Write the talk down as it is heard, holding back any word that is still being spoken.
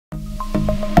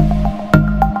Hi,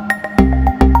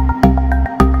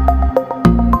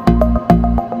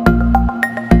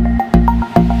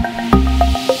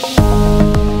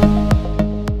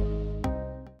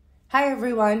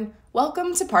 everyone.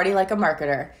 Welcome to Party Like a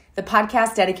Marketer, the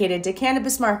podcast dedicated to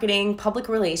cannabis marketing, public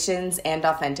relations, and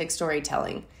authentic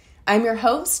storytelling. I'm your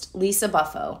host, Lisa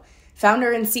Buffo,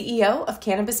 founder and CEO of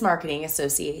Cannabis Marketing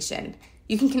Association.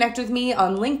 You can connect with me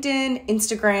on LinkedIn,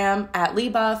 Instagram at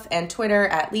LeeBuff, and Twitter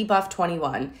at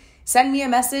LeeBuff21. Send me a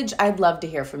message. I'd love to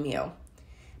hear from you.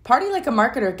 Party Like a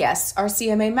Marketer guests are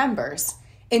CMA members.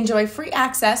 Enjoy free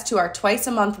access to our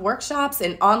twice-a-month workshops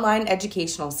and online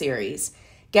educational series.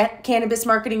 Get cannabis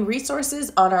marketing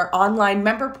resources on our online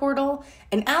member portal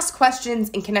and ask questions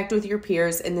and connect with your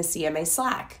peers in the CMA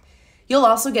Slack. You'll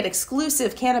also get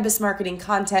exclusive cannabis marketing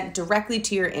content directly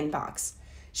to your inbox.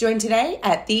 Join today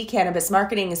at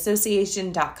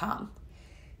thecannabismarketingassociation.com.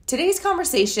 Today's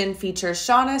conversation features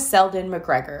Shauna Selden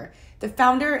McGregor, the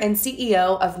founder and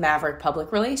CEO of Maverick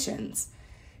Public Relations.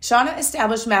 Shauna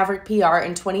established Maverick PR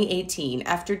in 2018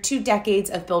 after 2 decades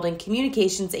of building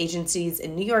communications agencies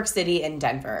in New York City and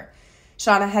Denver.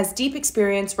 Shauna has deep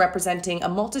experience representing a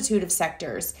multitude of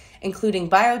sectors, including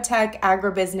biotech,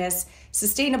 agribusiness,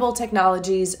 sustainable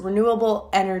technologies, renewable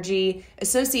energy,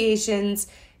 associations,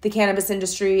 the cannabis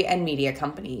industry, and media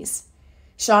companies.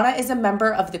 Shauna is a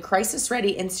member of the Crisis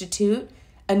Ready Institute,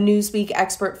 a Newsweek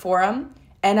expert forum,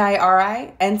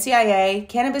 NIRI, NCIA,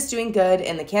 Cannabis Doing Good,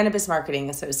 and the Cannabis Marketing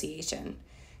Association.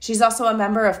 She's also a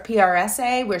member of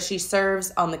PRSA, where she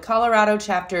serves on the Colorado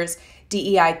chapter's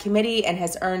DEI committee and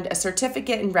has earned a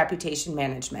certificate in reputation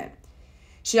management.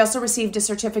 She also received a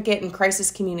certificate in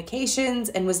crisis communications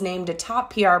and was named a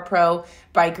top PR pro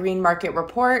by Green Market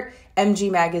Report, MG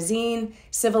Magazine,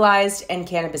 Civilized, and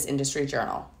Cannabis Industry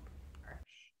Journal.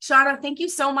 Shauna, thank you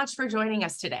so much for joining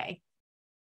us today.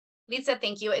 Lisa,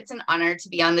 thank you. It's an honor to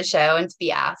be on the show and to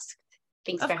be asked.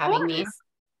 Thanks for having me.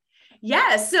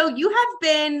 Yes. So you have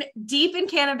been deep in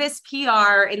cannabis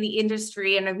PR in the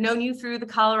industry, and I've known you through the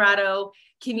Colorado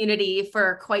community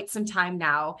for quite some time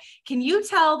now. Can you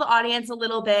tell the audience a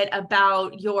little bit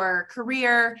about your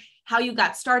career, how you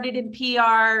got started in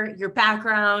PR, your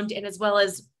background, and as well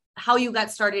as how you got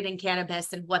started in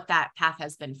cannabis and what that path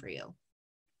has been for you?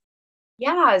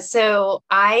 Yeah, so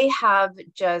I have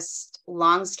just,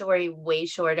 long story way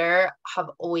shorter,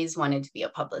 have always wanted to be a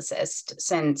publicist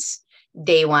since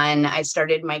day one. I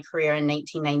started my career in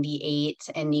 1998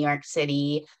 in New York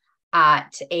City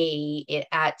at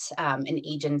an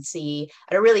agency,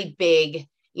 at a really big,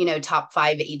 top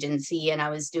 5 agency, and I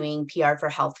was doing PR for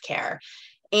healthcare.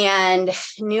 And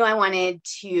knew I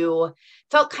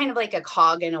felt kind of like a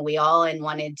cog in a wheel, and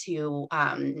wanted to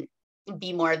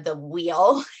be more the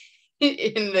wheel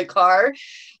in the car.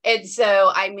 And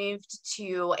so I moved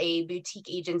to a boutique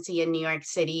agency in New York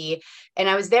City, and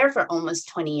I was there for almost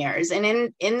 20 years.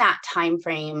 And in that time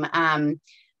frame,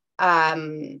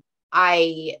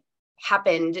 I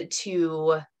happened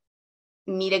to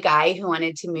meet a guy who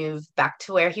wanted to move back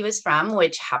to where he was from,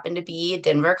 which happened to be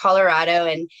Denver, Colorado.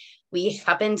 And we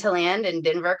happened to land in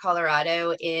Denver,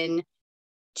 Colorado in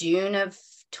June of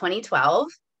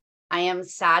 2012. I am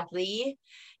sadly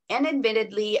and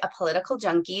admittedly a political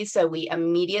junkie, so we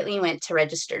immediately went to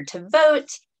register to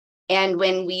vote. And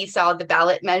when we saw the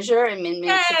ballot measure,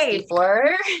 Amendment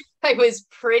 64, I was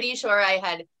pretty sure I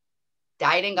had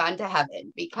died and gone to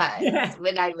heaven, because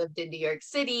when I lived in New York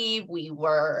City, we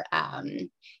were,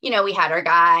 we had our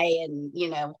guy and,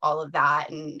 all of that.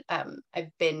 And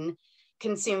I've been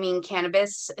consuming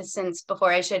cannabis since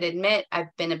before I should admit.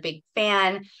 I've been a big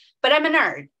fan. But I'm a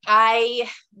nerd. I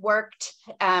worked,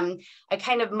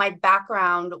 my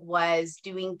background was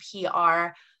doing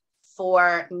PR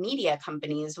for media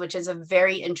companies, which is a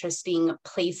very interesting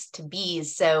place to be.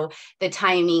 So the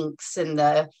Time Incs and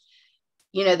the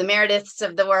Merediths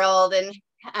of the world, and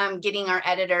getting our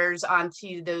editors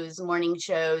onto those morning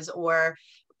shows, or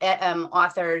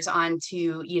authors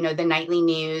onto, the nightly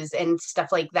news and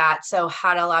stuff like that. So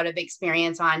had a lot of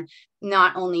experience on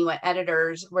not only what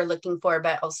editors were looking for,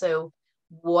 but also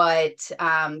what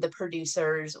the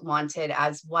producers wanted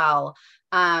as well.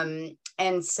 And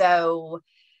so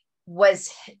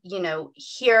was,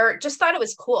 here, just thought it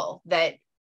was cool that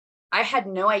I had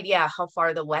no idea how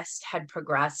far the West had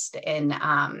progressed in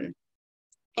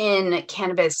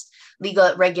cannabis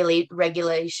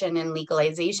regulation and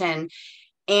legalization.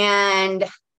 And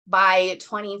by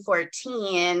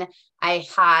 2014, I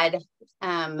had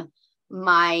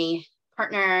my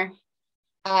partner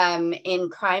in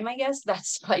crime, I guess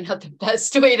that's probably not the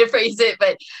best way to phrase it,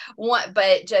 but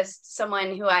just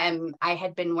someone who I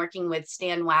had been working with,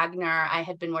 Stan Wagner. I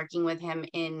had been working with him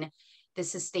in the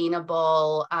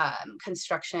sustainable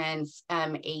construction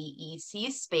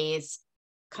AEC space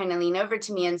kind of lean over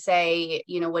to me and say,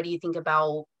 what do you think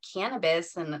about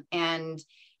cannabis? And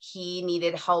he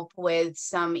needed help with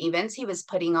some events he was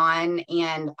putting on,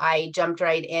 and I jumped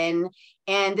right in.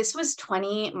 And this was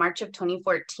March of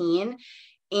 2014,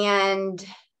 and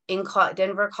in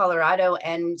Denver, Colorado,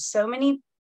 and so many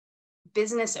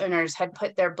business owners had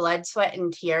put their blood, sweat,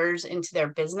 and tears into their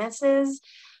businesses,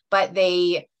 but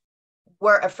they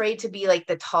were afraid to be like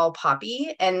the tall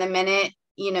poppy. And the minute,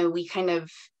 we kind of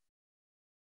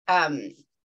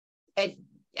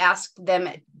asked them,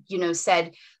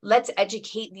 said, let's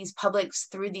educate these publics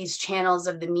through these channels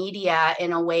of the media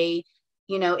in a way,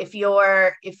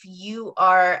 if you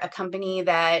are a company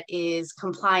that is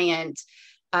compliant,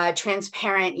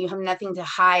 transparent, you have nothing to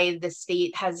hide, the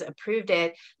state has approved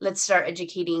it, let's start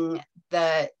educating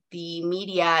the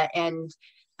media. And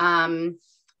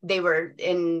they were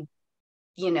in,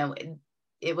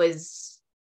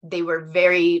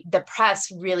 the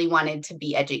press really wanted to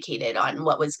be educated on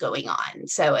what was going on.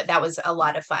 So that was a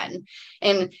lot of fun.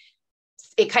 And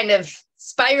it kind of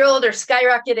spiraled or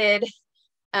skyrocketed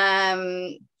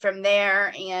from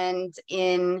there. And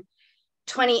in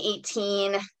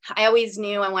 2018, I always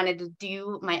knew I wanted to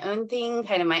do my own thing,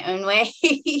 kind of my own way.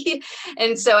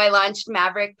 And so I launched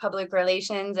Maverick Public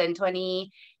Relations in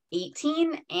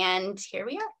 2018, and here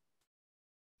we are.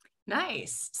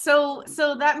 Nice. So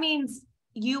that means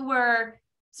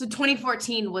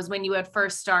 2014 was when you had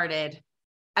first started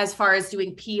as far as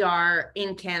doing PR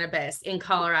in cannabis in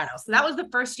Colorado. So that was the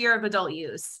first year of adult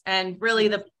use. And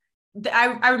really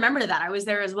I remember that I was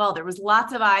there as well. There was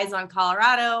lots of eyes on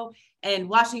Colorado and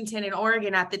Washington and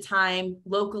Oregon at the time,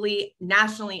 locally,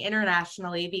 nationally,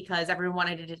 internationally, because everyone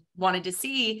wanted to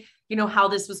see, how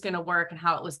this was going to work and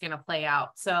how it was going to play out.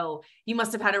 So you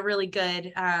must have had a really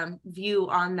good view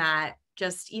on that,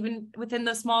 just even within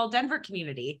the small Denver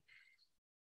community.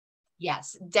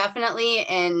 Yes, definitely.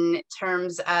 In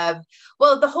terms of,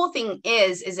 the whole thing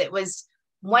is it was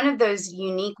one of those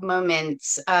unique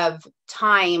moments of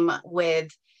time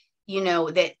with,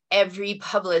 that every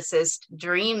publicist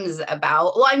dreams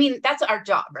about. Well, I mean, that's our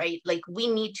job, right? Like, we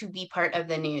need to be part of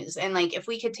the news. And like, if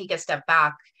we could take a step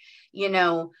back,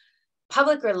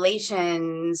 public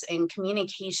relations and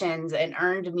communications and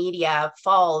earned media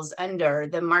falls under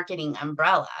the marketing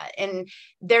umbrella. And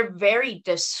they're very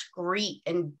discrete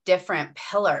and different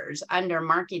pillars under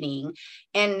marketing.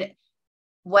 And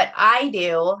what I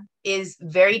do is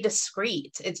very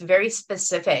discreet. It's very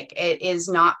specific. It is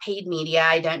not paid media.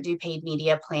 I don't do paid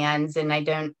media plans, and I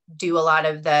don't do a lot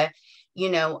of the,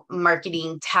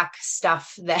 marketing tech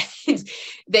stuff that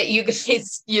you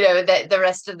guys, that the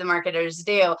rest of the marketers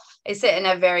do. I sit in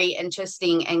a very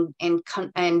interesting and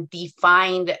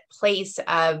defined place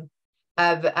of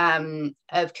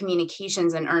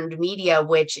communications and earned media,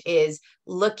 which is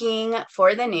looking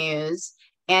for the news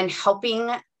and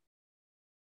helping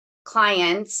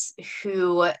clients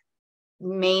who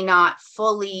may not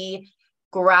fully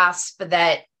grasp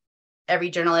that every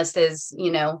journalist is,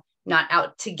 not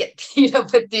out to get,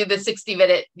 put through the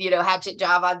 60-minute, hatchet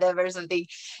job on them or something,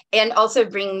 and also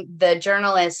bring the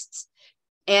journalists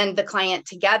and the client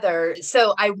together.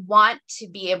 So I want to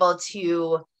be able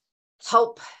to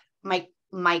help my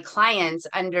clients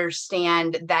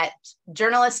understand that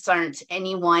journalists aren't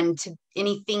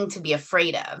anything to be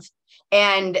afraid of.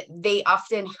 And they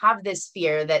often have this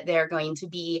fear that they're going to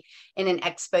be in an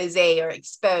expose or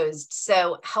exposed.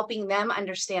 So helping them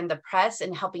understand the press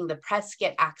and helping the press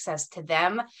get access to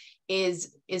them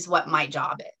is what my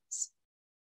job is.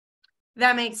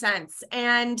 That makes sense.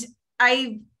 And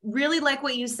I really like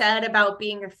what you said about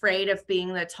being afraid of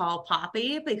being the tall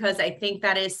poppy, because I think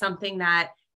that is something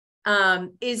that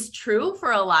is true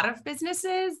for a lot of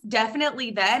businesses,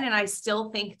 definitely then. And I still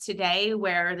think today,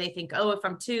 where they think, oh, if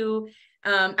I'm too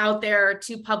out there,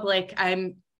 too public,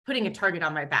 I'm putting a target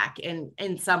on my back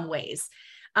in some ways.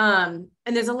 And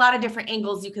there's a lot of different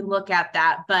angles you can look at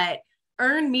that, but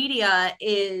earned media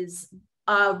is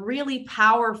a really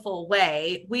powerful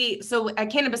way. So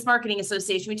at Cannabis Marketing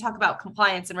Association, we talk about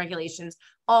compliance and regulations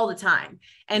all the time.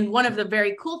 And one of the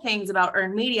very cool things about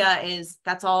earned media is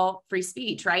that's all free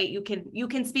speech, right? You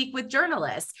can speak with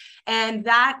journalists, and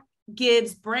that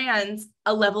gives brands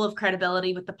a level of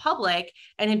credibility with the public.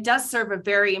 And it does serve a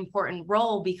very important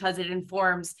role because it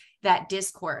informs that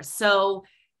discourse. So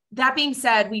that being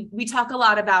said, we talk a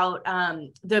lot about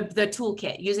the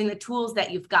toolkit, using the tools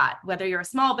that you've got, whether you're a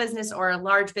small business or a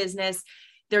large business.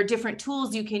 There are different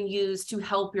tools you can use to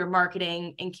help your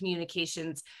marketing and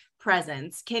communications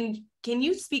presence. Can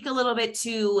you speak a little bit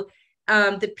to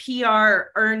the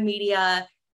PR earned media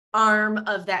arm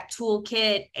of that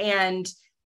toolkit and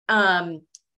the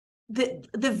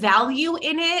value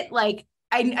in it. Like,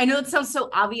 I know it sounds so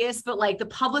obvious, but like the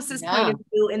publicist point of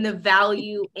view and the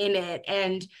value in it,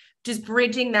 and just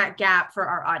bridging that gap for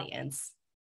our audience.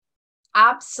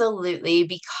 Absolutely,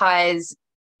 because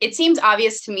it seems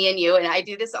obvious to me and you, and I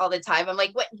do this all the time. I'm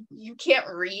like, what? You can't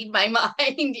read my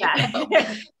mind, you know?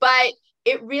 But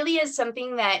it really is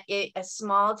something that a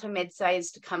small to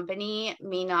mid-sized company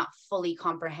may not fully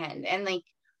comprehend. And like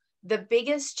the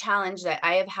biggest challenge that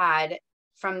I have had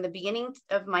from the beginning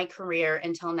of my career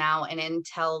until now and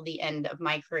until the end of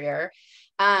my career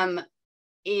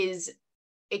is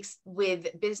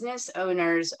with business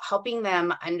owners, helping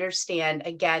them understand,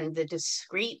 again, the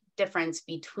discrete difference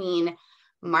between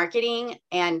marketing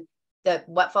and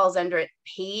what falls under it,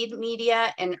 paid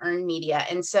media and earned media.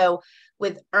 And so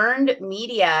with earned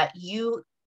media,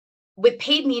 with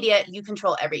paid media, you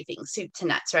control everything, soup to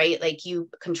nuts, right? Like you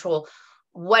control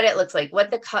what it looks like, what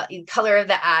the color of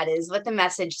the ad is, what the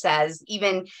message says.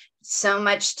 Even so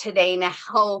much today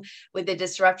now with the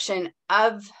disruption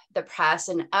of the press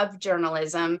and of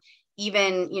journalism,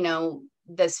 even, you know,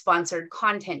 the sponsored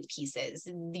content pieces,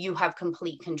 you have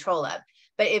complete control of.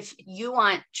 But if you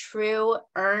want true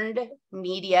earned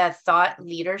media thought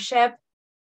leadership,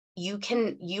 you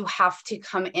have to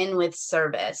come in with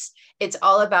service. It's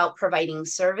all about providing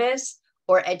service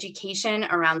or education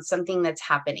around something that's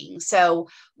happening. So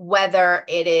whether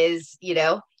it is, you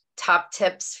know, top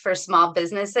tips for small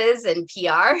businesses and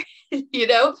PR, you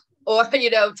know, or, you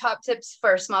know, top tips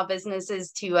for small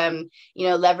businesses to, you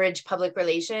know, leverage public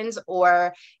relations,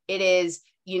 or it is,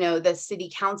 you know, the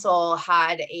city council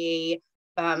had a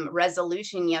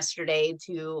resolution yesterday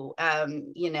to,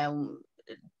 you know,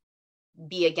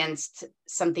 be against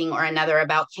something or another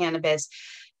about cannabis.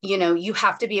 You know, you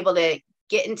have to be able to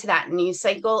get into that news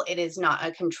cycle. It is not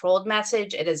a controlled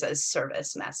message. It is a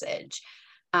service message.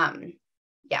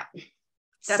 Yeah.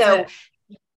 So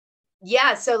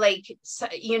like,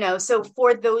 you know, so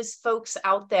for those folks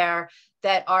out there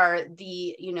that are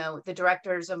the, you know, the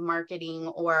directors of marketing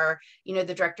or, you know,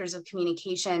 the directors of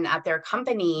communication at their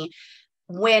company,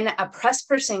 when a press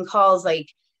person calls,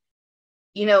 like,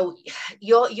 you know,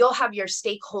 you'll have your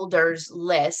stakeholders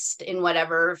list in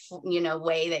whatever, you know,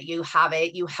 way that you have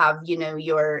it. You have, you know,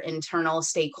 your internal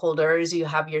stakeholders, you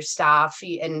have your staff,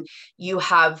 and you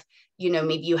have, you know,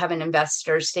 maybe you have an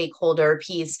investor stakeholder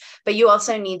piece, but you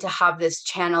also need to have this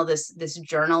channel, this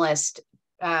journalist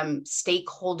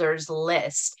stakeholders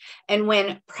list. And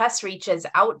when press reaches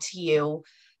out to you,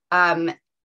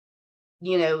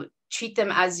 you know, treat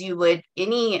them as you would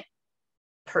any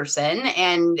person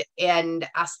and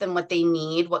ask them what they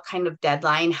need, what kind of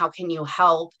deadline, how can you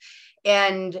help,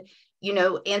 and, you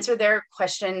know, answer their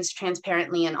questions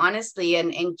transparently and honestly,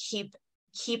 and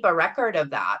keep a record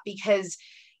of that, because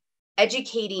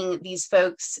educating these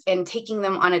folks and taking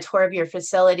them on a tour of your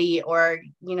facility, or,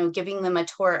 you know, giving them a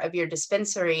tour of your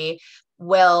dispensary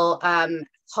will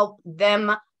help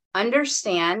them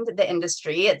understand the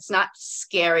industry. It's not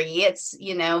scary. It's,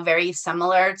 you know, very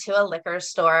similar to a liquor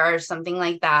store or something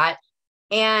like that.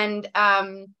 And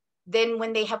then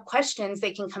when they have questions,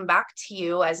 they can come back to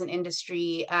you as an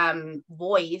industry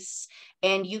voice,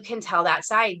 and you can tell that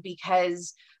side,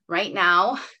 because right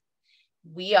now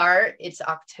it's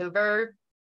October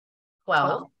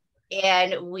 12th.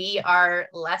 And we are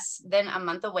less than a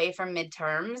month away from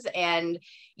midterms. And,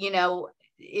 you know,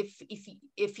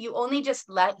 if you only just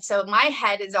so my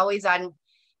head is always on,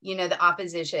 you know, the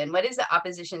opposition. What is the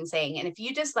opposition saying? And if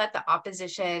you just let the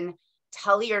opposition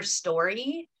tell your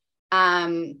story,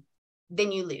 then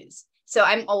you lose. So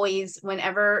I'm always,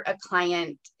 whenever a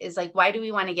client is like, why do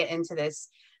we want to get into this?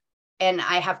 And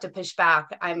I have to push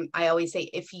back. I always say,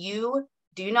 if you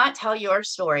do not tell your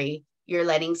story, you're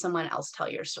letting someone else tell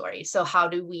your story. So how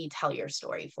do we tell your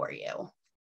story for you?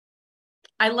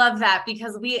 I love that,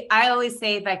 because I always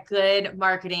say that good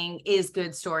marketing is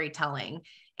good storytelling.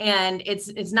 And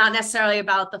it's not necessarily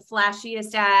about the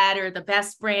flashiest ad or the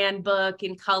best brand book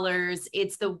in colors.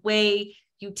 It's the way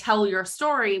you tell your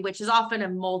story, which is often a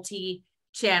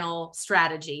multi-channel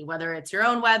strategy, whether it's your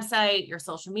own website, your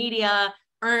social media,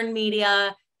 earned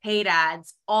media, paid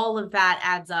ads, all of that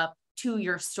adds up to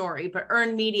your story. But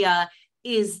earned media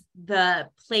is the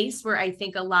place where I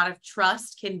think a lot of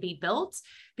trust can be built,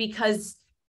 because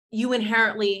you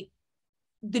inherently,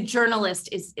 the journalist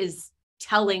is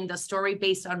telling the story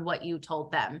based on what you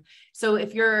told them. So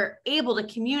if you're able to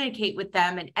communicate with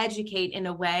them and educate in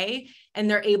a way, and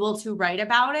they're able to write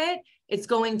about it, it's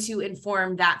going to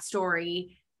inform that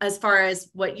story as far as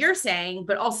what you're saying,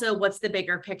 but also what's the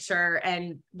bigger picture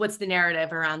and what's the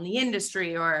narrative around the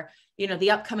industry, or,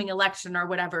 the upcoming election or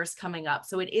whatever is coming up.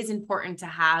 So it is important to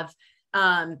have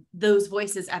those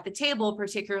voices at the table,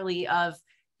 particularly of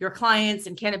your clients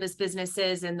and cannabis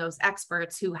businesses and those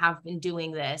experts who have been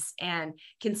doing this and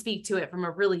can speak to it from a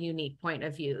really unique point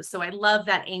of view. So I love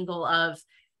that angle of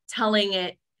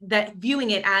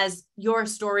viewing it as your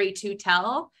story to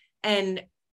tell and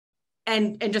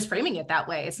just framing it that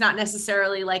way. It's not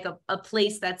necessarily like a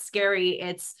place that's scary.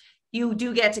 It's, you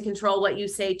do get to control what you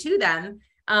say to them.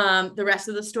 The rest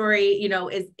of the story,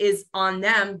 is on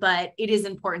them, but it is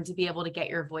important to be able to get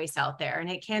your voice out there. And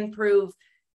it can prove,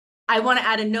 I want to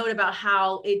add a note about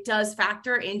how it does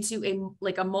factor into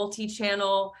a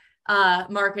multi-channel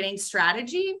marketing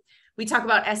strategy. We talk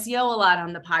about SEO a lot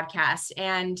on the podcast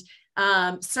and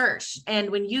search. And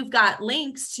when you've got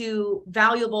links to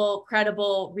valuable,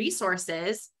 credible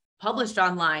resources published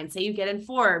online, say you get in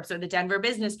Forbes or the Denver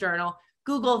Business Journal,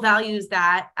 Google values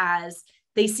that as,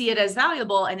 they see it as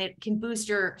valuable, and it can boost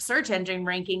your search engine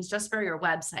rankings just for your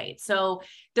website. So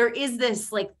there is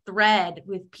this thread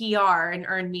with PR and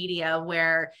earned media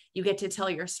where you get to tell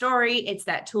your story. It's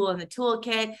that tool in the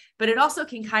toolkit, but it also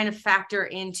can kind of factor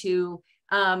into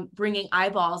bringing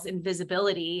eyeballs and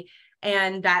visibility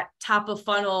and that top of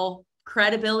funnel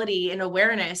credibility and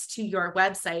awareness to your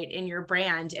website and your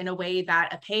brand in a way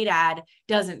that a paid ad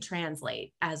doesn't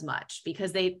translate as much,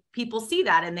 because people see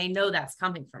that and they know that's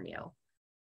coming from you.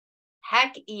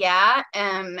 Heck yeah.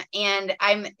 And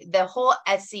I'm the whole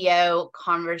SEO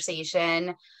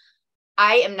conversation.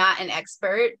 I am not an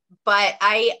expert, but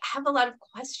I have a lot of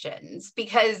questions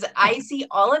because I see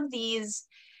all of these,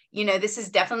 this is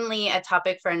definitely a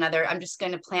topic for another. I'm just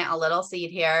going to plant a little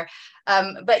seed here.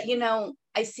 But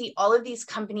I see all of these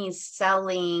companies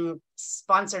selling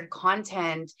sponsored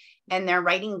content and they're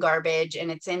writing garbage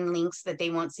and it's in links that they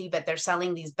won't see, but they're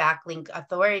selling these backlink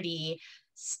authority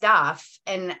stuff.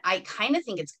 And I kind of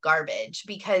think it's garbage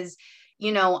because,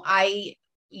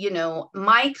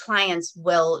 my clients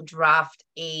will draft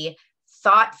a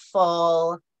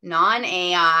thoughtful,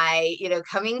 non-AI,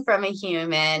 coming from a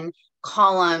human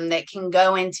column that can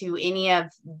go into any of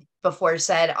before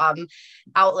said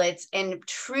outlets and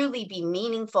truly be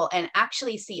meaningful and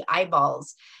actually see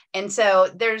eyeballs. And so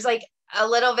there's a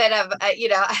little bit of,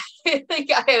 there's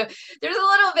a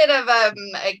little bit of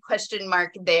a question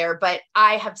mark there, but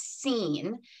I have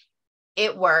seen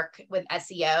it work with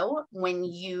SEO when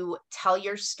you tell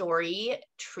your story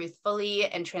truthfully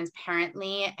and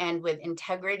transparently and with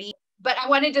integrity. But I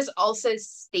want to just also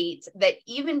state that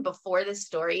even before the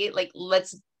story,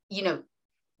 let's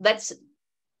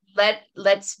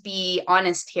be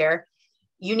honest here.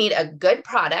 You need a good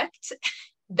product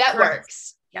that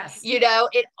works. Yes.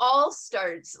 It all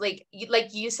starts like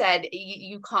you said,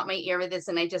 you caught my ear with this,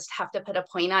 and I just have to put a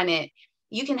point on it.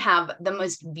 You can have the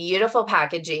most beautiful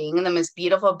packaging, the most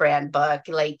beautiful brand book,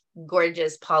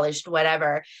 gorgeous, polished,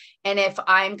 whatever. And if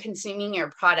I'm consuming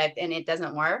your product and it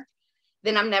doesn't work,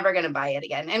 then I'm never going to buy it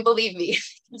again. And believe me, I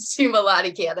consume a lot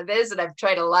of cannabis and I've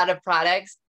tried a lot of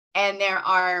products, and there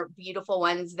are beautiful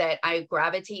ones that I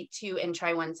gravitate to and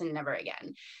try once and never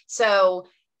again. So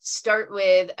start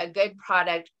with a good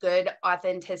product, good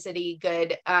authenticity,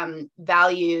 good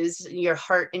values, your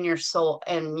heart and your soul,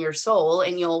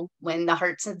 and you'll win the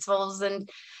hearts and souls of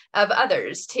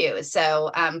others too. So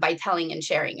by telling and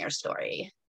sharing your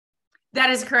story.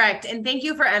 That is correct. And thank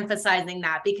you for emphasizing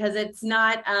that, because it's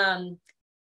not,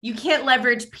 you can't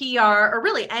leverage PR or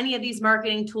really any of these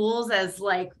marketing tools as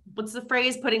what's the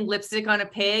phrase, putting lipstick on a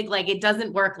pig? It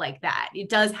doesn't work like that. It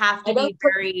does have to be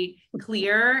very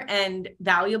clear and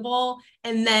valuable.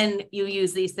 And then you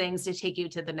use these things to take you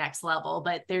to the next level.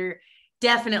 But they're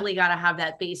definitely got to have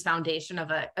that base foundation of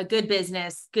a good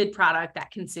business, good product that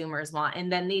consumers want.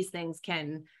 And then these things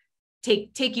can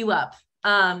take you up.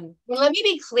 Well, let me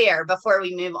be clear before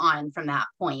we move on from that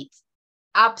point.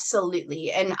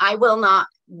 Absolutely. And I will not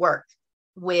work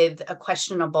with a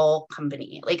questionable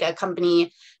company, like a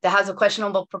company that has a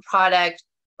questionable product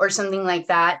or something like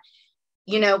that.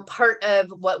 Part of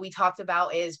what we talked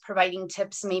about is providing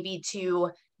tips maybe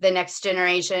to the next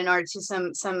generation or to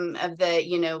some of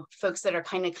the, folks that are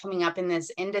kind of coming up in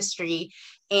this industry.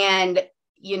 And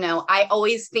I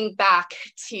always think back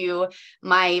to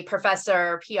my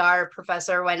professor, PR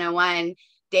professor 101,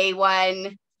 day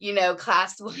one,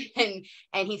 class one,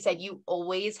 and he said, you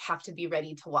always have to be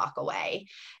ready to walk away.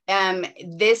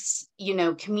 This,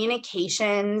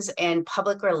 communications and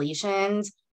public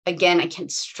relations, again, I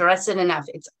can't stress it enough.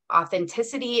 It's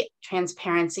authenticity,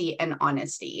 transparency, and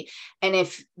honesty. And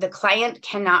if the client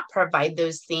cannot provide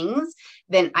those things,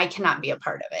 then I cannot be a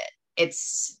part of it.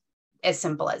 It's as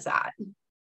simple as that.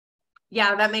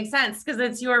 Yeah, that makes sense, because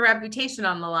it's your reputation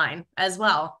on the line as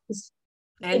well.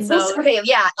 And so, okay,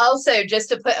 yeah. Also, just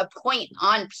to put a point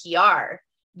on PR,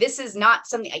 this is not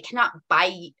something I cannot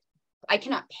pay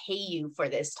you for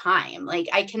this time. Like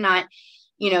I cannot,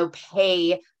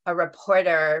 pay a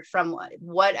reporter from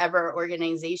whatever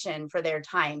organization for their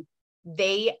time.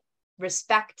 They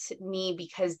respect me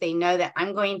because they know that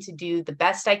I'm going to do the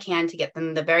best I can to get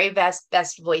them the very best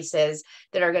voices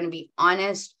that are going to be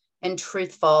honest and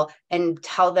truthful and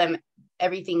tell them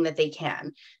everything that they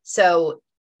can. So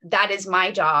that is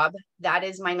my job. That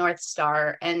is my North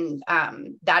Star. And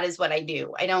that is what I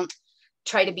do. I don't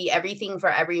try to be everything for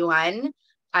everyone.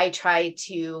 I try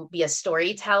to be a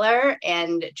storyteller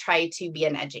and try to be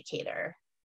an educator.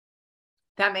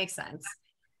 That makes sense.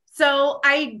 So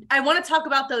I want to talk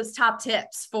about those top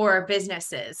tips for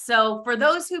businesses. So for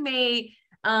those who may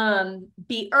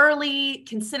be early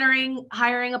considering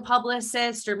hiring a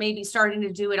publicist or maybe starting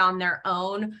to do it on their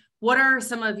own, what are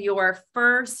some of your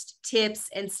first tips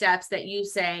and steps that you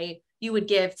say you would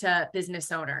give to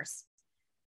business owners?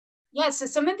 Yeah, so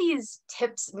some of these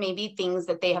tips may be things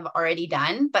that they have already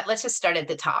done, but let's just start at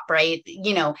the top, right?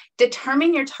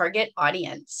 Determine your target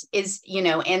audience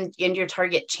and your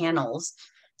target channels.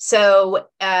 So,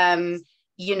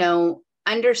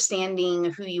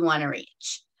 understanding who you want to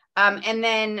reach. And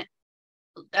then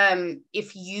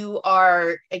if you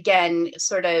are, again,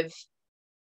 sort of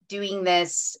doing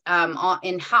this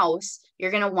in-house,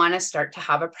 you're going to want to start to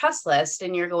have a press list,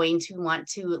 and you're going to want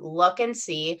to look and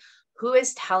see who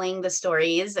is telling the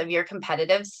stories of your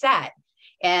competitive set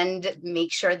and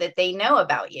make sure that they know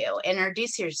about you.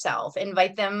 Introduce yourself,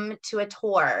 invite them to a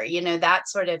tour, that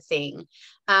sort of thing.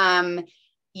 And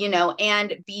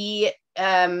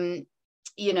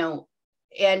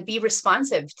be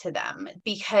responsive to them,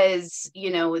 because,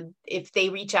 if they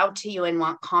reach out to you and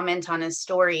want comment on a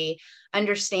story,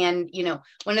 understand,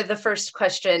 one of the first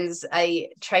questions I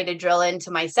try to drill into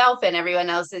myself and everyone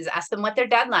else is ask them what their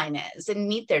deadline is and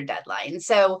meet their deadline.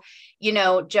 So,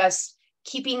 just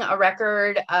keeping a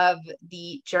record of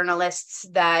the journalists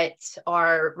that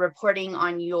are reporting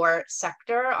on your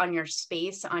sector, on your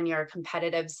space, on your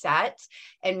competitive set,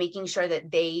 and making sure that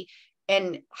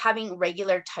and having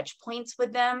regular touch points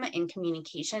with them in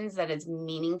communications that is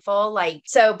meaningful.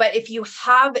 But if you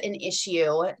have an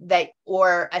issue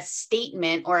or a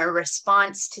statement or a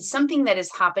response to something that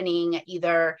is happening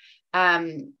either,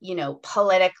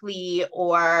 politically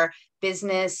or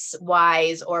business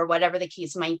wise or whatever the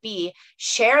case might be,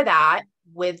 share that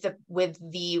with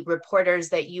the reporters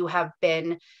that you have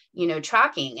been,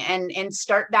 tracking, and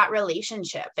start that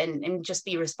relationship and just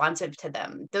be responsive to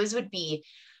them. Those would be,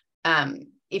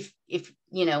 if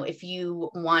you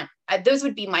want, those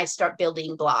would be my start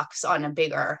building blocks on a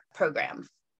bigger program.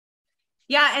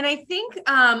 Yeah. And I think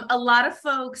a lot of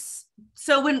folks,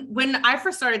 so when I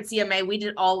first started CMA, we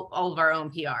did all of our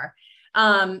own PR.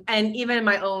 And even in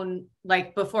my own,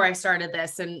 before I started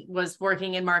this and was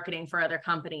working in marketing for other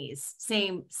companies,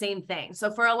 same thing.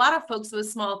 So for a lot of folks with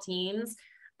small teams,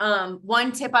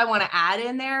 one tip I want to add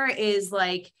in there is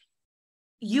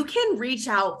you can reach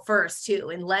out first too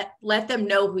and let them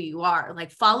know who you are.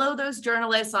 Follow those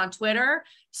journalists on Twitter,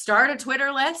 start a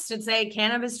Twitter list and say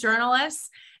cannabis journalists,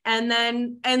 and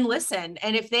listen.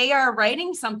 And if they are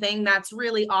writing something that's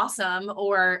really awesome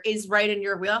or is right in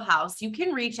your wheelhouse, you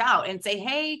can reach out and say,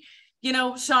 hey,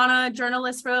 Shauna,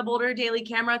 journalist for the Boulder Daily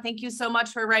Camera, thank you so much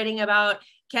for writing about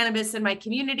cannabis in my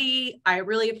community. I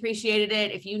really appreciated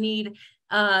it. If you need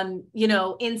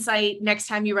insight next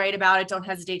time you write about it, don't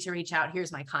hesitate to reach out.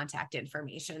 Here's my contact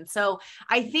information. So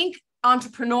I think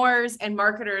entrepreneurs and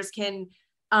marketers can,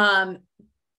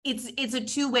 it's a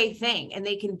two-way thing, and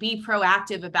they can be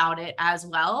proactive about it as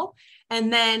well.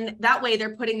 And then that way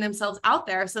they're putting themselves out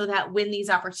there so that when these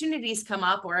opportunities come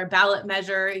up or a ballot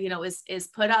measure, is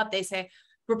put up, they say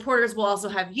reporters will also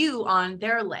have you on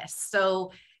their list.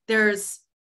 So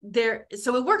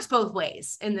so it works both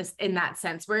ways in that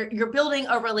sense, where you're building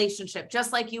a relationship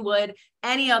just like you would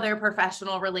any other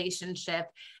professional relationship.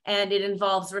 And it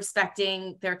involves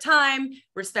respecting their time,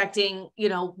 respecting,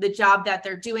 the job that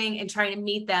they're doing, and trying to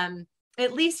meet them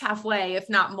at least halfway, if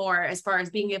not more, as far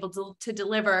as being able to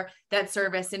deliver that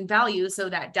service and value, so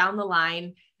that down the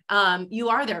line, you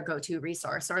are their go-to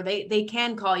resource, or they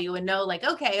can call you and know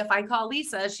okay, if I call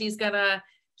Lisa,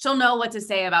 she'll know what to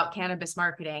say about cannabis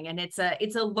marketing. And it's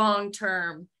a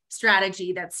long-term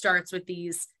strategy that starts with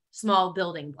these small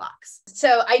building blocks.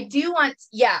 So I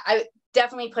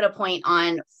definitely put a point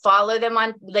on follow them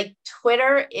on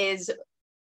Twitter. Is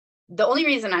the only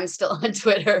reason I'm still on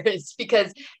Twitter is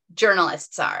because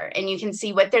journalists are, and you can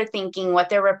see what they're thinking, what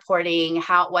they're reporting,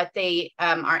 what they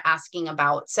are asking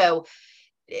about. So,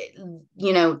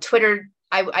 Twitter,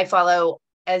 I follow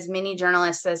as many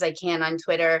journalists as I can on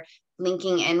Twitter,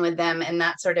 linking in with them and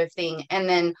that sort of thing. And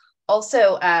then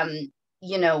also,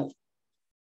 you know,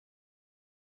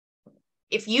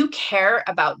 if you care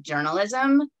about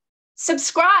journalism,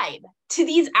 subscribe to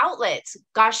these outlets.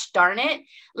 Gosh darn it.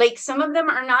 Like, some of them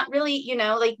are not really, you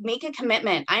know, like, make a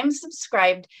commitment. I'm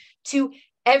subscribed to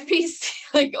every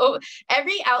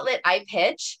outlet I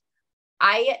pitch.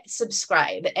 I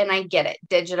subscribe and I get it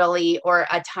digitally or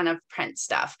a ton of print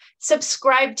stuff.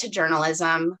 Subscribe to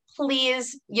journalism,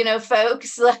 please, you know,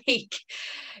 folks, like,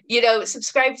 you know,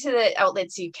 subscribe to the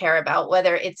outlets you care about,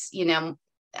 whether it's, you know,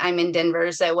 I'm in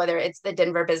Denver, so whether it's the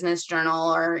Denver Business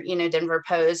Journal or, you know, Denver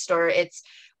Post, or it's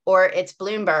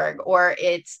Bloomberg, or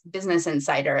it's Business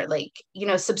Insider, like, you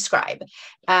know, subscribe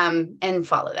and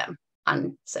follow them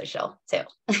on social too.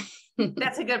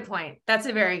 That's a good point. That's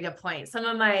a very good point. Some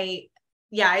of my,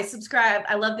 I subscribe.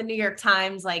 I love the New York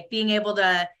Times, like being able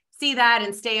to see that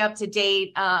and stay up to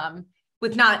date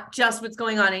with not just what's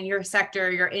going on in your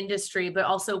sector, your industry, but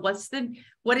also what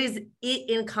is it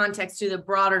in context to the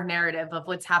broader narrative of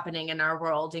what's happening in our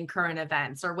world in current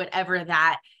events, or whatever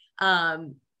that,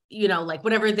 you know, like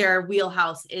whatever their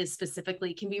wheelhouse is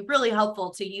specifically, can be really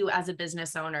helpful to you as a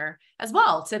business owner as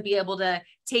well, to be able to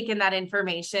take in that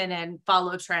information and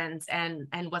follow trends and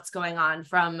what's going on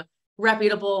from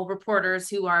reputable reporters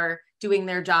who are doing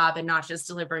their job and not just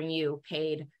delivering you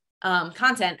paid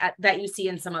content that you see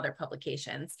in some other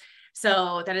publications.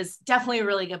 So that is definitely a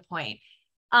really good point.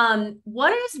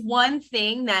 What is one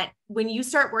thing that when you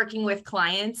start working with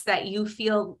clients that you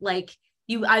feel like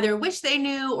you either wish they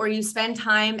knew or you spend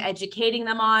time educating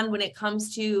them on when it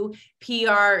comes to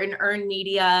PR and earned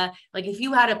media? Like, if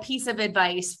you had a piece of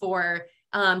advice for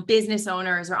business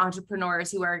owners or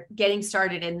entrepreneurs who are getting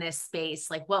started in this space,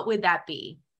 like, what would that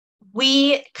be?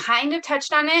 We kind of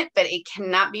touched on it, but it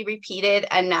cannot be repeated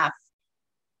enough.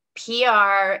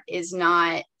 PR is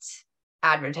not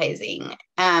advertising.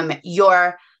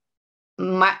 Your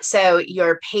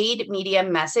paid media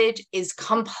message is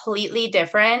completely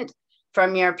different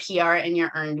from your PR and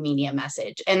your earned media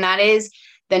message. And that is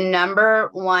the number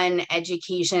one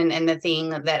education and the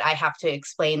thing that I have to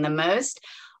explain the most.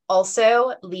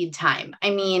 Also, lead time.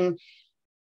 I mean,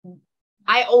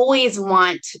 I always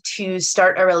want to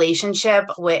start a relationship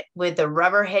with the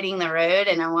rubber hitting the road,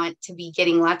 and I want to be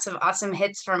getting lots of awesome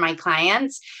hits for my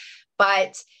clients.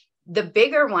 But the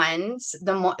bigger ones,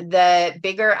 the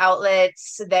bigger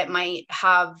outlets that might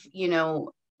have, you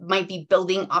know, might be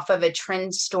building off of a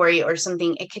trend story or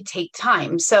something, it could take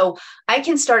time. So I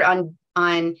can start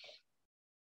on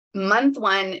month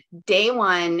one, day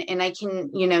one, and I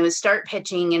can, you know, start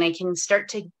pitching, and I can start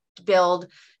to build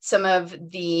some of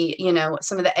the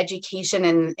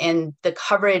education and the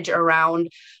coverage around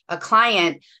a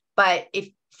client. But if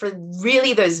for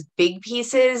really those big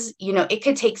pieces, you know, it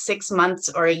could take 6 months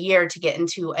or a year to get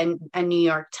into a New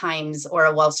York Times or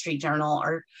a Wall Street Journal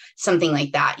or something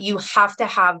like that. You have to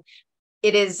have,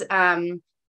 it is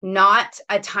not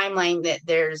a timeline that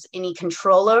there's any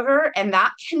control over. And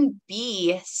that can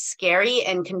be scary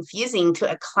and confusing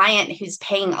to a client who's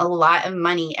paying a lot of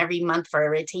money every month for a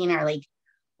retainer. Like,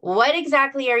 what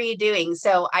exactly are you doing?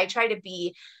 So I try to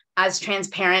be as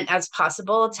transparent as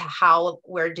possible to how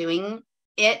we're doing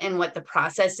it and what the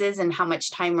process is and how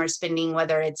much time we're spending,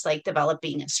 whether it's like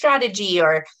developing a strategy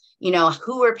or, you know,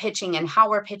 who we're pitching and how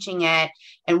we're pitching it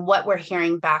and what we're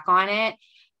hearing back on it.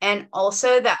 And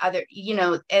also the other, you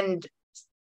know, and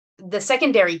the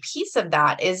secondary piece of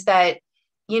that is that,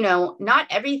 you know, not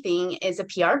everything is a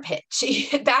PR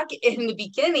pitch. Back in the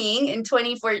beginning in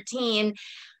 2014,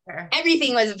 sure,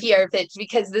 everything was a PR pitch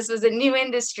because this was a new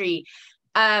industry.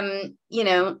 You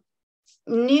know,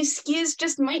 new SKUs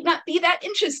just might not be that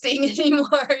interesting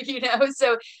anymore, you know,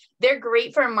 so they're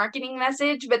great for a marketing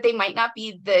message, but they might not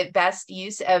be the best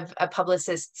use of a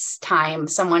publicist's time,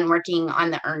 someone working on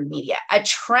the earned media. A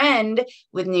trend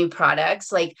with new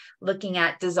products, like looking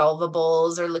at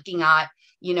dissolvables or looking at,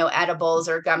 you know, edibles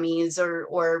or gummies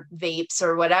or vapes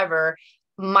or whatever,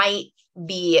 might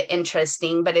be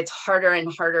interesting, but it's harder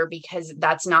and harder because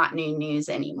that's not new news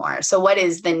anymore. So what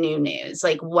is the new news?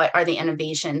 Like, what are the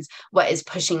innovations? What is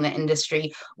pushing the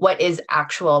industry? What is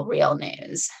actual real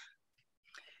news?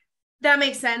 That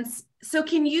makes sense. So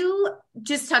can you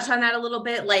just touch on that a little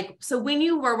bit? Like, so when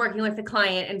you were working with the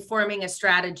client and forming a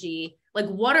strategy, like,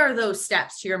 what are those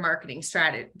steps to your marketing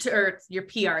strategy or your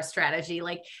PR strategy?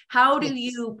 Like, how do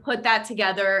you put that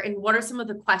together? And what are some of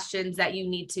the questions that you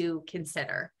need to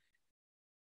consider?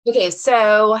 Okay,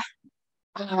 so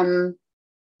I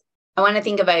want to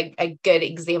think of a good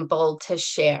example to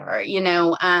share, you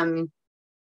know.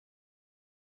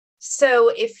 So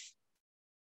if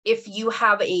if you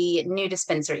have a new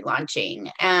dispensary launching,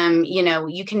 you know,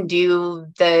 you can do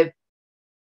the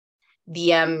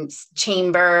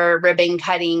chamber ribbon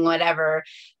cutting, whatever,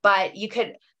 but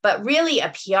really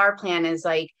a PR plan is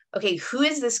like, okay, who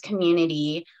is this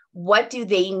community? What do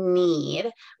they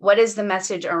need? What is the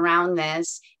message around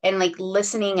this? And like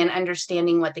listening and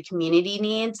understanding what the community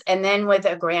needs. And then with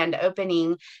a grand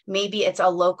opening, maybe it's a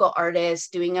local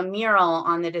artist doing a mural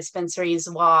on the dispensary's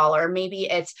wall, or maybe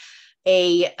it's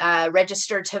a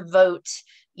register to vote,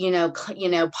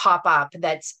 pop up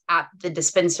that's at the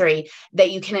dispensary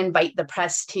that you can invite the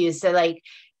press to. So like,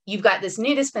 you've got this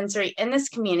new dispensary in this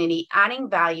community, adding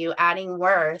value, adding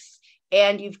worth,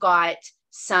 and you've got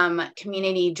some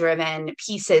community driven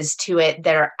pieces to it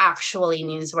that are actually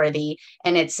newsworthy.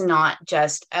 And it's not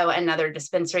just, oh, another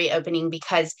dispensary opening,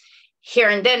 because here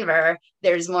in Denver,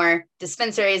 there's more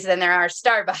dispensaries than there are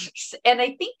Starbucks. And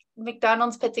I think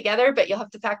McDonald's put together, but you'll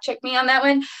have to fact check me on that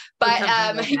one.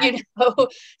 But,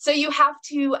 so you have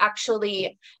to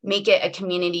actually make it a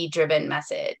community driven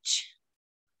message.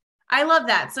 I love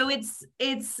that. So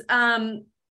it's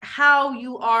how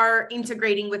you are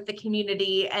integrating with the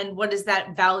community and what is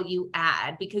that value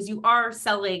add, because you are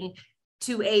selling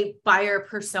to a buyer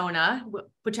persona,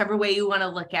 whichever way you want to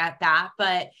look at that.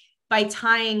 But by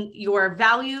tying your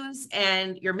values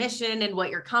and your mission and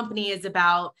what your company is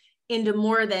about into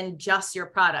more than just your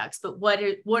products, but what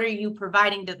are you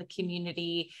providing to the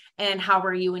community, and how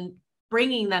are you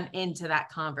bringing them into that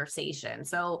conversation?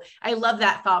 So I love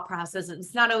that thought process.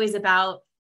 It's not always about,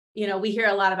 we hear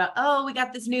a lot about, oh, we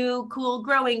got this new cool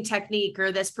growing technique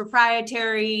or this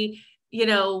proprietary,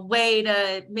 way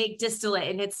to make distillate.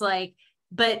 And it's like,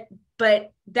 but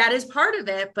that is part of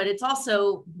it, but it's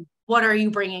also, what are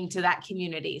you bringing to that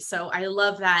community? So I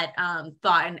love that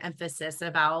thought and emphasis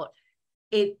about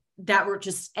it, that we're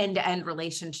just end-to-end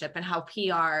relationship, and how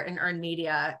PR and earned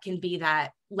media can be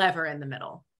that lever in the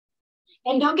middle.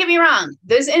 And don't get me wrong,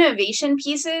 those innovation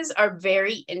pieces are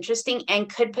very interesting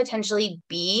and could potentially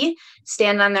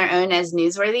stand on their own as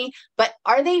newsworthy, but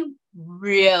are they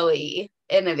really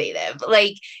innovative?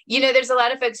 Like, there's a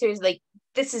lot of folks who's like,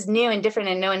 this is new and different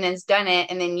and no one has done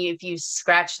it. And then if you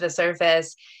scratch the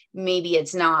surface, maybe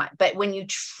it's not. But when you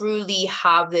truly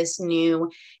have this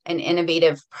new and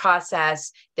innovative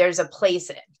process, there's a place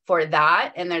for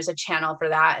that, and there's a channel for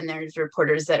that, and there's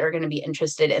reporters that are going to be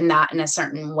interested in that in a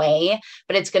certain way.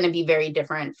 But it's going to be very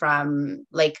different from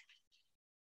like,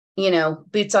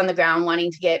 boots on the ground,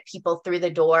 wanting to get people through the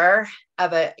door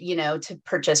of to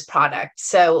purchase product.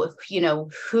 So,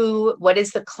 what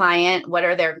is the client? What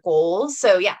are their goals?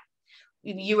 So yeah,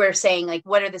 you were saying like,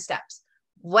 what are the steps?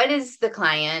 What is the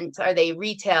client? Are they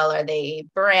retail? Are they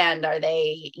brand? Are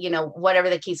they, whatever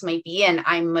the case might be? And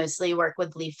I mostly work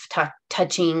with leaf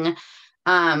touching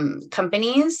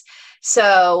companies.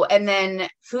 So, and then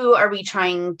who are we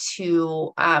trying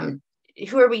to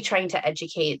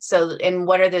educate? So, and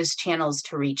what are those channels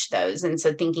to reach those? And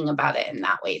so thinking about it in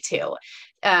that way too.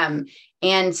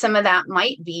 And some of that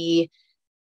might be,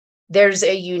 there's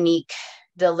a unique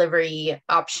delivery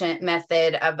option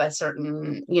method of a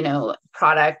certain,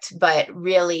 product, but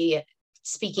really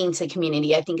speaking to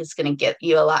community, I think it's going to get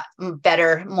you a lot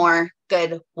better, more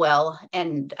goodwill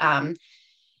and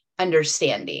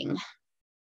understanding.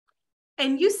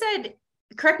 And you said,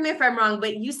 correct me if I'm wrong,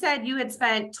 but you said you had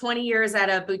spent 20 years at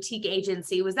a boutique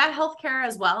agency. Was that healthcare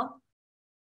as well?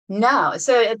 No.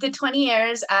 So the 20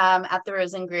 years at the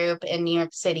Rosen Group in New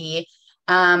York City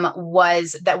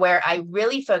was that where I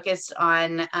really focused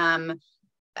on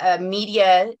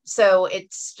media. So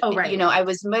it's, I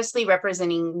was mostly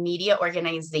representing media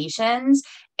organizations.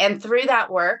 And through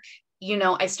that work,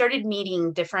 I started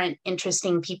meeting different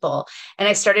interesting people, and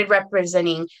I started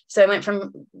representing. So I went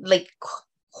from like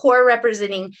core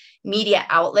representing media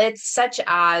outlets such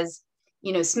as,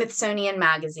 Smithsonian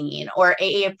Magazine or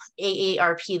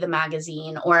AARP, the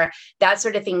magazine, or that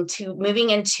sort of thing, to moving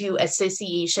into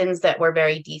associations that were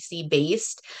very DC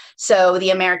based. So the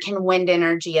American Wind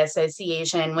Energy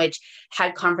Association, which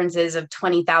had conferences of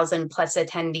 20,000 plus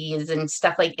attendees and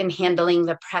stuff like, and handling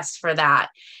the press for that.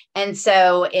 And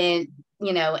so and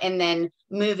then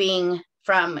moving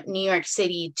from New York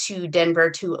City to Denver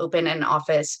to open an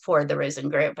office for the Rosen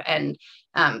Group and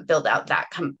build out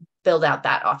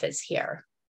that office here.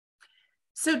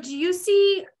 So can you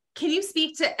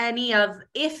speak to any of,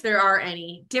 if there are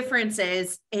any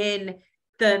differences in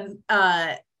the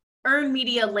earned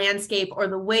media landscape or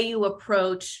the way you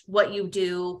approach what you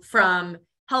do from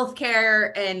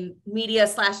healthcare and media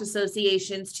 /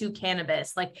 associations to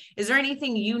cannabis? Like, is there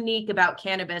anything unique about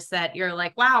cannabis that you're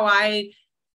like, wow,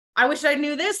 I wish I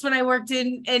knew this when I worked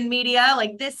in media,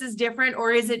 like this is different,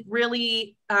 or is it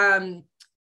really,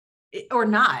 or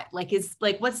not? Like, is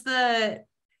like,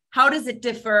 how does it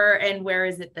differ and where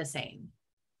is it the same?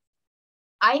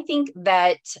 I think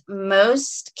that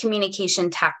most communication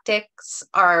tactics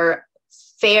are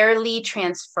fairly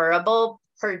transferable,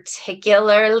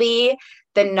 particularly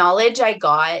the knowledge I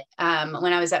got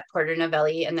when I was at Porter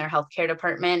Novelli in their healthcare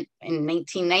department in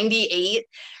 1998.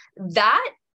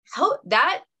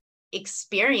 That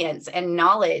experience and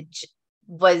knowledge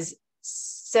was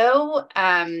so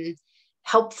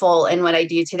helpful in what I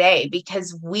do today,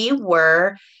 because we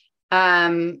were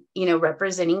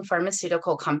representing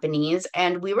pharmaceutical companies,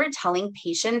 and we were telling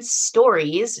patients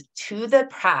stories to the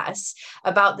press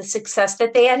about the success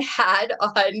that they had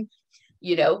on,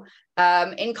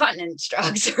 incontinence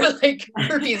drugs or like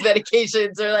herpes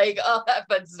medications or like all that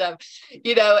fun stuff,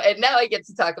 and now I get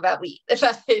to talk about weed. But,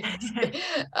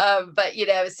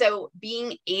 so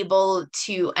being able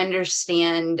to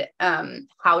understand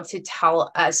how to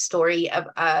tell a story of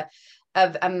a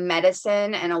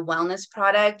medicine and a wellness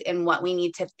product and what we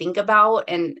need to think about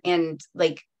and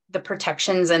like the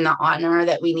protections and the honor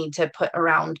that we need to put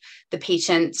around the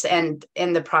patients and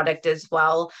the product as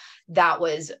well. That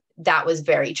was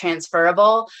very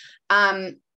transferable.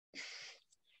 The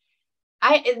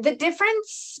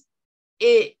difference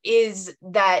is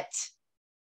that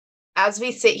as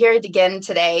we sit here again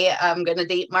today, I'm going to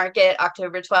date market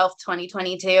October 12th,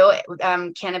 2022,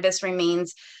 cannabis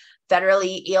remains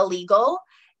federally illegal.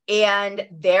 And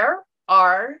there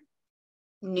are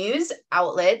news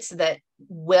outlets that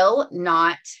will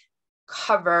not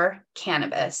cover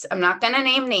cannabis. I'm not going to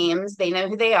name names. They know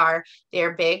who they are.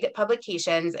 They're big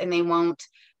publications, and they won't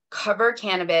cover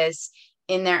cannabis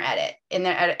in their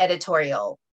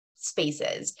editorial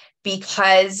spaces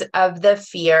because of the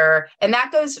fear. And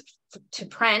that goes to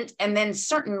print and then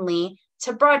certainly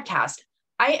to broadcast.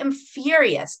 I am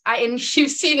furious. And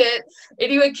you've seen it.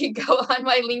 Anyone can go on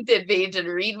my LinkedIn page and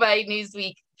read my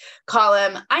Newsweek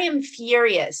column. I am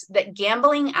furious that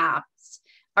gambling apps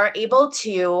are able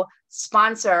to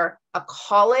sponsor a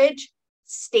college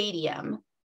stadium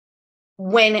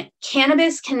when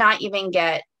cannabis cannot even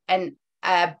get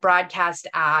a broadcast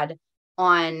ad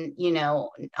on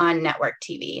network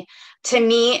TV. To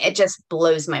me, it just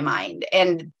blows my mind.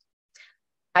 And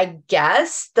I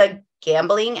guess the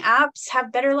gambling apps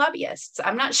have better lobbyists.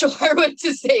 I'm not sure what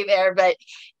to say there, but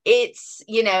it's,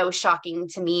 shocking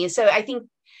to me. So I think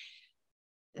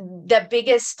the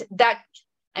biggest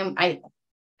I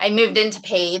moved into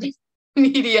paid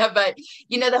media, but,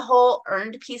 the whole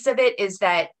earned piece of it is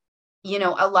that,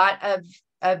 a lot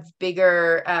of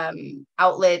bigger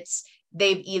outlets,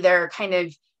 they've either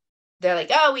they're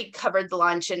like, oh, we covered the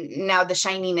launch and now the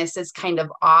shininess is kind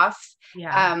of off.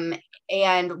 Yeah.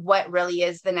 And what really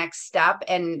is the next step,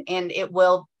 and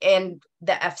the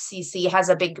FCC has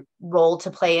a big role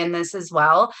to play in this as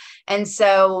well. And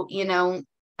so,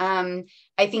 I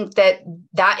think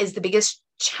that is the biggest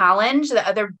challenge. The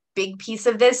other big piece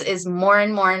of this is more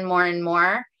and more and more and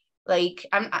more. Like,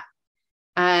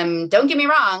 don't get me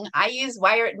wrong, I use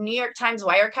New York Times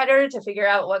Wirecutter to figure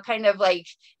out what kind of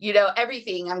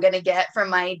everything I'm going to get from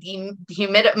my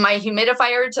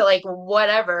humidifier to like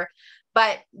whatever.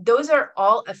 But those are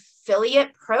all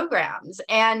affiliate programs.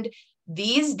 And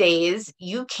these days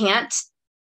it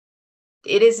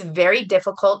is very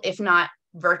difficult, if not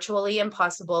virtually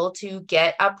impossible, to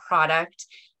get a product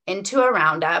into a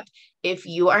Roundup if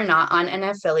you are not on an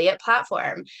affiliate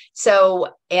platform.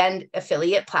 And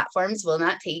affiliate platforms will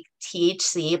not take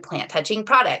THC plant touching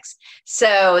products.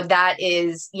 So that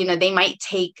is, they might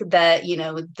take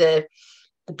the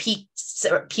peaks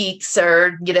or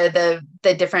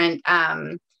the different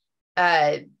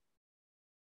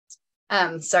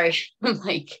sorry,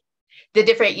 like the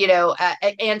different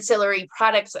ancillary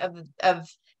products of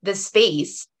the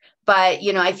space. But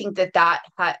I think that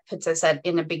puts us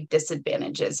in a big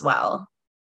disadvantage as well.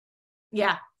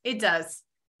 Yeah, it does.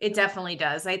 It definitely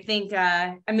does. I think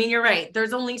you're right.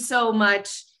 There's only so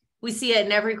much. We see it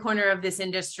in every corner of this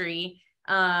industry,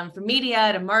 from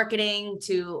media to marketing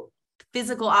to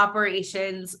physical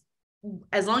operations.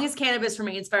 As long as cannabis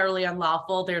remains federally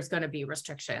unlawful, there's going to be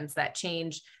restrictions that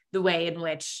change the way in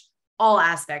which all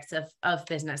aspects of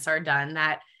business are done.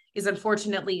 That is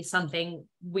unfortunately something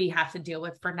we have to deal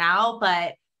with for now.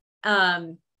 But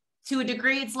to a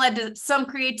degree, it's led to some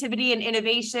creativity and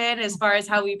innovation as far as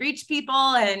how we reach people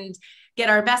and get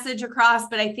our message across.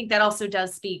 But I think that also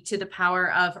does speak to the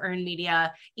power of earned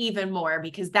media even more,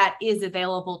 because that is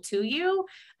available to you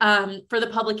for the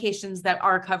publications that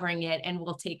are covering it and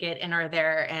will take it and are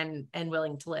there and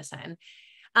willing to listen.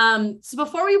 So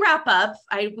before we wrap up,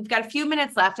 we've got a few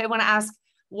minutes left. I want to ask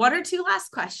one or two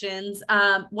last questions.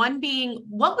 One being,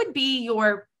 what would be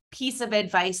your piece of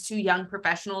advice to young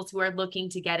professionals who are looking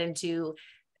to get into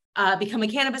become a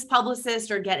cannabis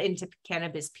publicist or get into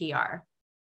cannabis PR?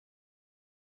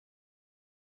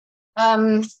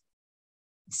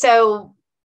 So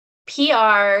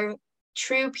PR,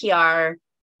 true PR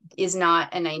is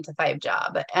not a 9-to-5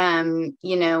 job.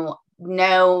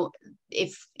 No,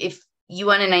 if you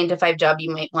want a 9-to-5 job,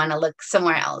 you might want to look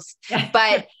somewhere else.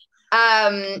 But,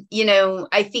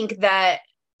 I think that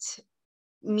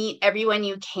meet everyone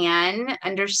you can,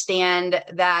 understand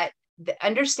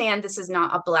this is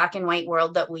not a black and white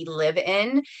world that we live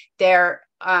in. There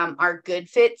are good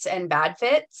fits and bad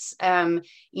fits, of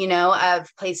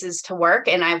places to work.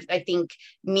 And I think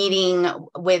meeting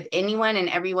with anyone and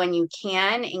everyone you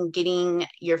can and getting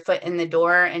your foot in the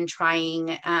door and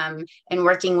trying and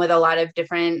working with a lot of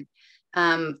different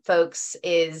folks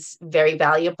is very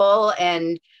valuable.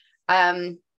 And,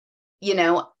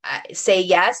 say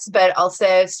yes, but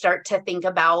also start to think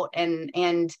about and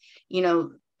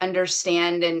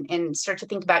understand and start to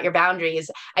think about your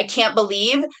boundaries. I can't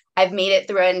believe I've made it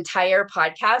through an entire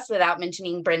podcast without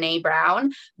mentioning Brene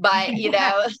Brown, but I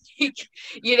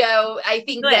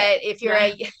think that if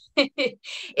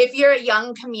you're a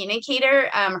young communicator,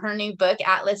 her new book,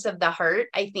 Atlas of the Heart,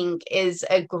 I think is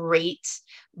a great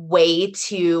way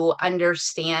to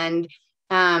understand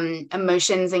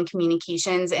emotions and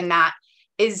communications. And that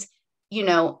is,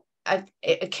 a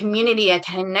community, a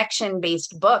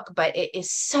connection-based book, but it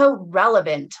is so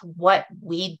relevant to what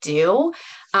we do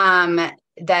that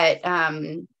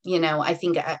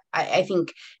I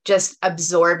think just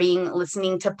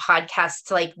listening to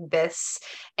podcasts like this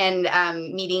and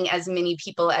meeting as many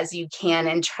people as you can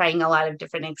and trying a lot of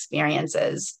different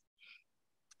experiences.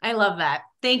 I love that.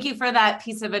 Thank you for that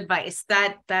piece of advice.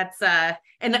 That's a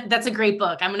great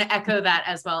book. I'm going to echo that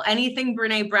as well. Anything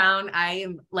Brene Brown, I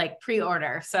am like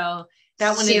pre-order. So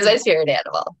that one she's a spirit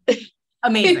animal.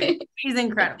 Amazing. She's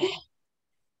incredible.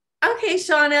 Okay,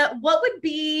 Shauna, what would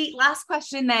be, last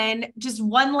question then, just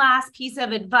one last piece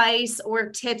of advice or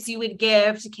tips you would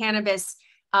give to cannabis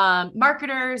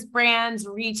marketers, brands,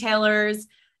 retailers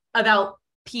about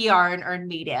PR and earned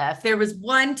media? If there was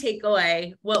one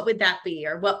takeaway, what would that be?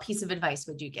 Or what piece of advice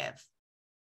would you give?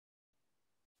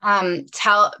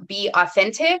 Be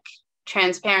authentic,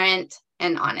 transparent,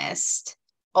 and honest.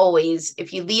 Always.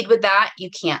 If you lead with that,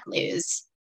 you can't lose.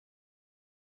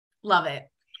 Love it.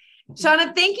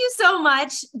 Shauna, thank you so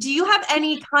much. Do you have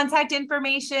any contact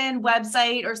information,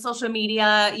 website, or social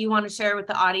media you want to share with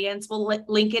the audience? We'll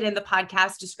link it in the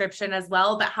podcast description as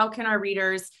well. But how can our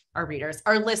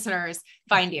listeners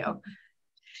find you?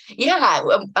 Yeah,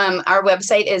 our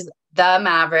website is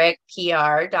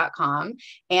themaverickpr.com,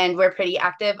 and we're pretty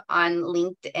active on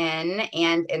LinkedIn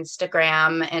and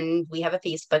Instagram, and we have a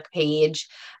Facebook page.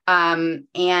 And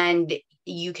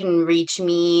you can reach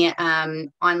me on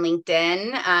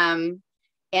LinkedIn.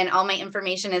 And all my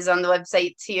information is on the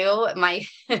website too. My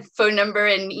phone number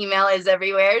and email is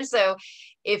everywhere. So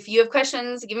if you have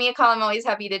questions, give me a call. I'm always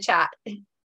happy to chat.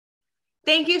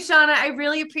 Thank you, Shauna. I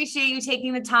really appreciate you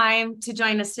taking the time to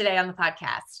join us today on the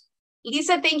podcast.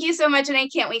 Lisa, thank you so much. And I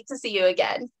can't wait to see you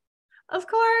again. Of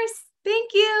course.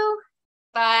 Thank you.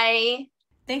 Bye.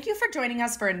 Thank you for joining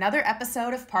us for another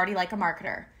episode of Party Like a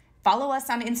Marketer. Follow us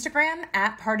on Instagram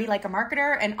at Party Like a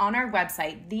Marketer and on our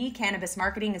website,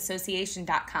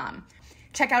 thecannabismarketingassociation.com.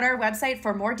 Check out our website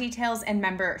for more details and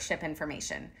membership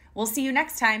information. We'll see you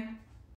next time.